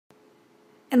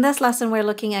In this lesson, we're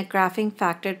looking at graphing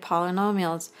factored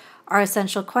polynomials. Our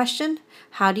essential question: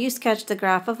 how do you sketch the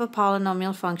graph of a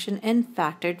polynomial function in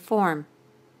factored form?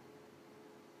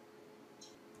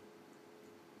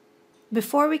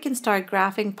 Before we can start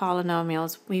graphing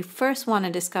polynomials, we first want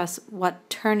to discuss what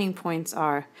turning points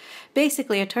are.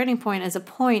 Basically, a turning point is a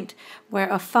point where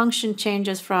a function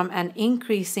changes from an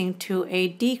increasing to a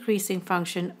decreasing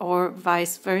function or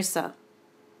vice versa.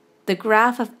 The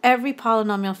graph of every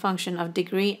polynomial function of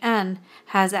degree n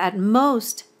has at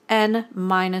most n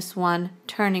minus 1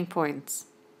 turning points.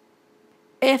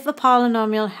 If a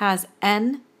polynomial has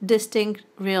n distinct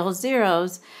real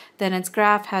zeros, then its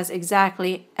graph has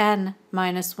exactly n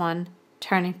minus 1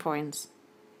 turning points.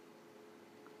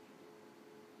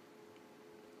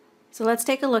 So let's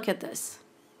take a look at this.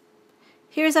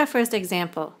 Here's our first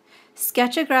example.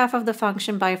 Sketch a graph of the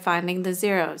function by finding the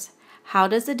zeros. How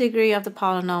does the degree of the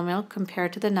polynomial compare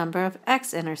to the number of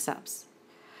x-intercepts?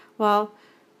 Well,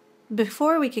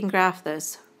 before we can graph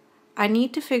this, I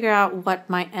need to figure out what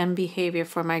my m behavior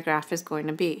for my graph is going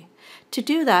to be. To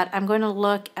do that, I'm going to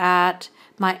look at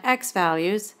my x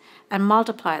values and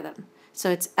multiply them. So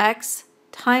it's x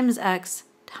times x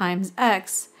times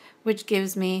x, which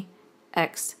gives me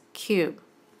x cubed.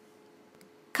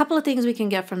 A couple of things we can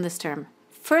get from this term.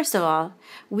 First of all,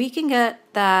 we can get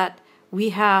that we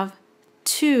have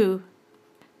two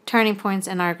turning points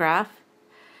in our graph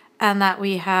and that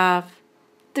we have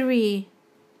 3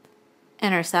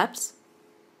 intercepts.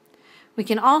 We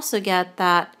can also get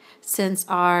that since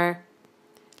our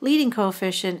leading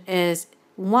coefficient is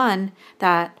 1,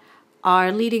 that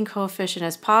our leading coefficient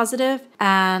is positive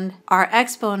and our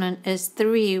exponent is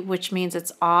 3, which means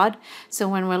it's odd. So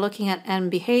when we're looking at n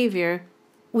behavior,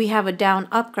 we have a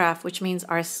down-up graph, which means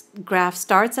our graph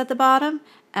starts at the bottom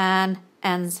and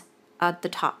ends at the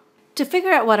top. To figure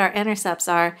out what our intercepts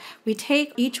are, we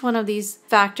take each one of these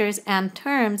factors and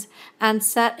terms and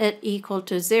set it equal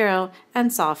to 0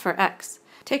 and solve for x.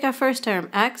 Take our first term,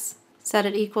 x, set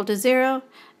it equal to 0,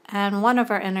 and one of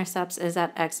our intercepts is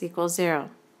at x equals 0.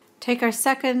 Take our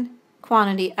second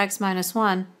quantity, x minus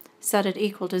 1, set it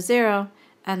equal to 0,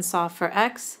 and solve for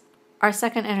x. Our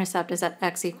second intercept is at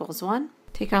x equals 1.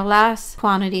 Take our last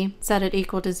quantity, set it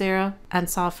equal to 0, and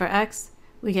solve for x.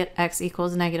 We get x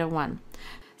equals negative 1.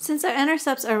 Since our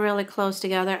intercepts are really close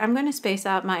together, I'm going to space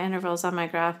out my intervals on my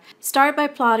graph. Start by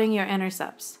plotting your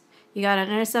intercepts. You got an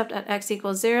intercept at x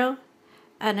equals 0,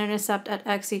 an intercept at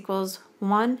x equals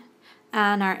 1,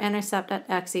 and our intercept at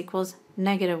x equals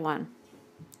negative 1.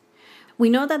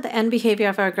 We know that the end behavior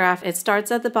of our graph, it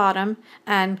starts at the bottom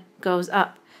and goes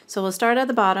up. So we'll start at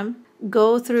the bottom,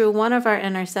 go through one of our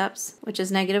intercepts, which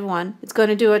is negative 1. It's going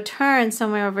to do a turn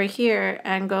somewhere over here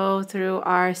and go through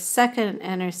our second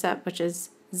intercept, which is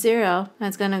 0. And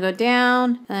it's going to go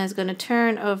down, and it's going to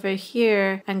turn over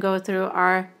here and go through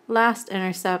our last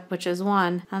intercept, which is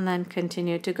 1, and then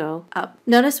continue to go up.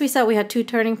 Notice we said we had 2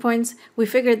 turning points. We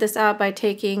figured this out by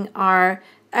taking our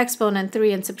exponent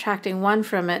 3 and subtracting 1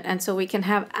 from it, and so we can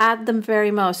have at the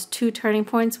very most 2 turning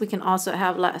points. We can also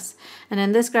have less. And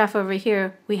in this graph over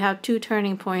here, we have 2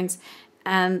 turning points,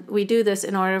 and we do this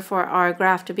in order for our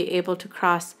graph to be able to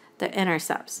cross the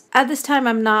intercepts. At this time,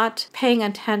 I'm not paying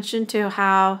attention to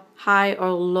how high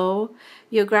or low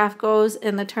your graph goes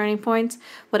in the turning points.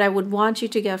 What I would want you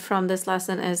to get from this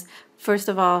lesson is, first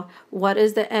of all, what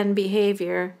is the end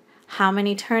behavior, how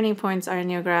many turning points are in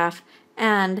your graph,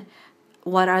 and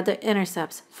what are the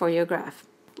intercepts for your graph.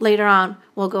 Later on,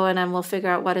 we'll go in and we'll figure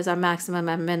out what is our maximum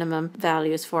and minimum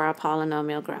values for our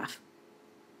polynomial graph.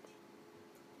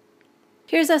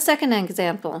 Here's our second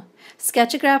example.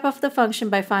 Sketch a graph of the function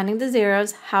by finding the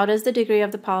zeros. How does the degree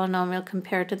of the polynomial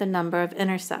compare to the number of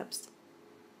intercepts?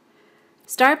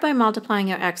 Start by multiplying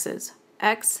your x's.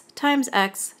 X times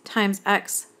x times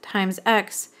x times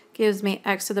x gives me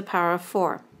x to the power of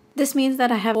 4. This means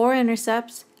that I have 4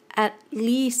 intercepts, at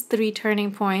least 3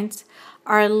 turning points.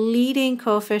 Our leading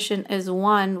coefficient is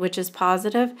 1, which is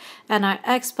positive, and our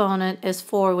exponent is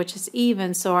 4, which is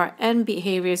even, so our end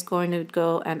behavior is going to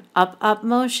go an up-up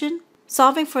motion.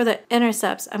 Solving for the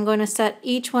intercepts, I'm going to set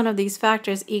each one of these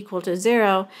factors equal to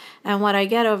 0, and what I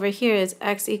get over here is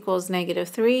x equals negative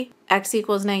 3, x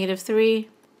equals negative 3,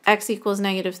 x equals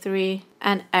negative 3,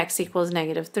 and x equals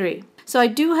negative 3. So I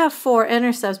do have 4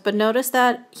 intercepts, but notice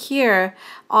that here,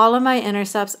 all of my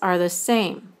intercepts are the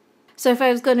same. So if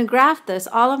I was going to graph this,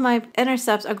 all of my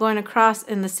intercepts are going to cross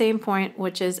in the same point,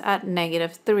 which is at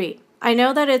negative 3. I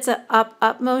know that it's an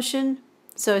up-up motion,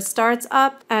 so it starts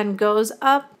up and goes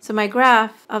up. So my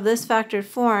graph of this factored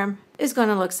form is going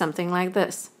to look something like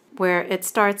this, where it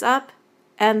starts up,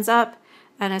 ends up,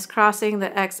 and is crossing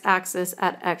the x-axis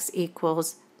at x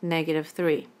equals negative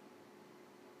 3.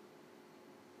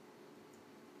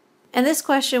 In this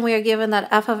question, we are given that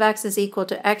f of x is equal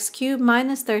to x cubed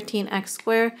minus 13x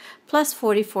squared plus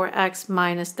 44x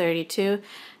minus 32,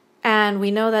 and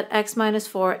we know that x minus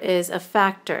 4 is a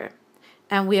factor,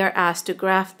 and we are asked to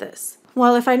graph this.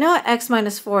 Well, if I know x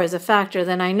minus 4 is a factor,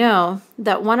 then I know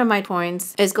that one of my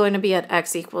points is going to be at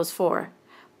x equals 4.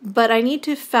 But I need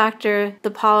to factor the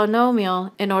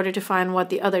polynomial in order to find what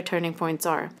the other turning points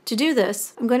are. To do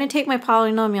this, I'm going to take my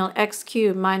polynomial x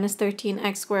cubed minus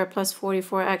 13x squared plus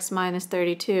 44x minus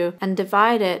 32 and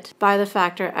divide it by the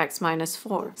factor x minus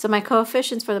 4. So my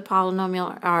coefficients for the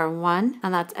polynomial are 1,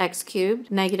 and that's x cubed,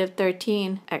 negative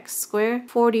 13x squared,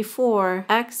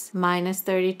 44x minus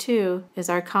 32 is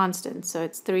our constant. So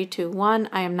it's 3, 2, 1.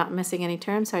 I am not missing any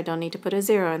terms, so I don't need to put a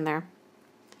 0 in there.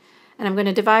 And I'm going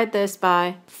to divide this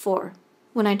by 4.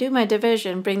 When I do my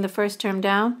division, bring the first term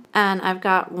down, and I've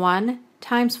got 1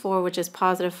 times 4, which is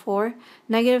positive 4.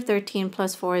 Negative 13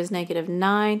 plus 4 is negative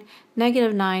 9.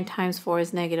 Negative 9 times 4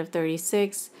 is negative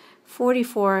 36.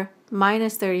 44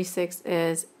 minus 36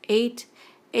 is 8.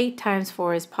 8 times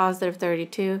 4 is positive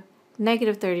 32.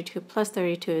 Negative 32 plus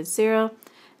 32 is 0.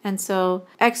 And so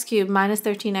x cubed minus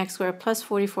 13x squared plus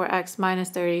 44x minus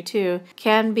 32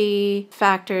 can be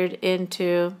factored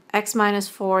into x minus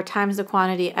 4 times the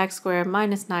quantity x squared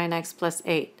minus 9x plus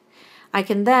 8. I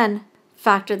can then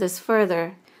factor this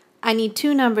further. I need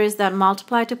two numbers that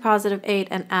multiply to positive 8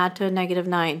 and add to a negative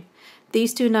 9.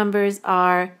 These two numbers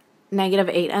are negative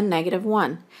 8 and negative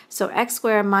 1. So x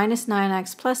squared minus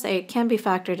 9x plus 8 can be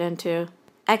factored into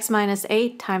x minus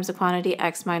 8 times the quantity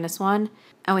x minus 1,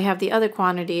 and we have the other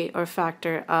quantity or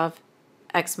factor of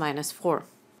x minus 4.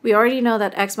 We already know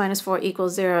that x minus 4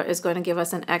 equals 0 is going to give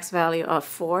us an x value of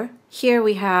 4. Here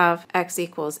we have x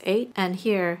equals 8, and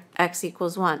here x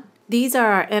equals 1. These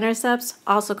are our intercepts,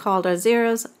 also called our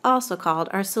zeros, also called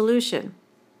our solution.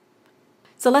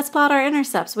 So let's plot our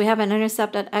intercepts. We have an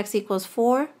intercept at x equals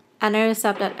 4, an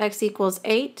intercept at x equals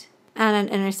 8, and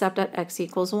an intercept at x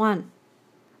equals 1.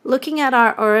 Looking at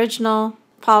our original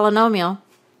polynomial,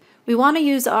 we want to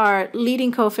use our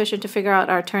leading coefficient to figure out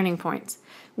our turning points.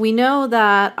 We know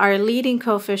that our leading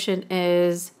coefficient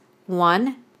is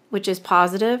 1, which is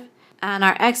positive, and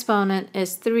our exponent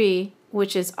is 3,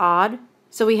 which is odd.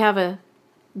 So we have a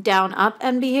down-up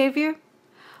end behavior.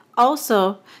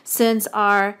 Also, since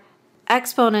our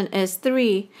exponent is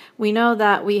 3, we know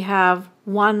that we have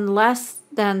 1 less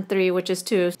than 3, which is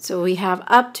 2. So we have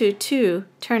up to 2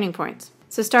 turning points.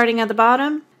 So starting at the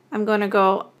bottom, I'm going to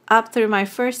go up through my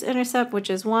first intercept, which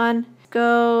is 1,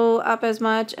 go up as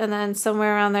much, and then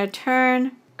somewhere around there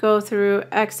turn, go through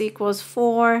x equals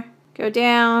 4, go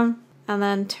down, and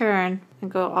then turn and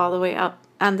go all the way up.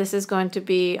 And this is going to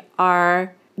be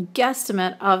our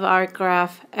guesstimate of our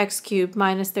graph x cubed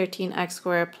minus 13x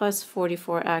squared plus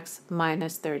 44x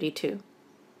minus 32.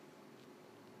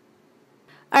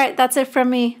 All right, that's it from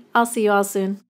me. I'll see you all soon.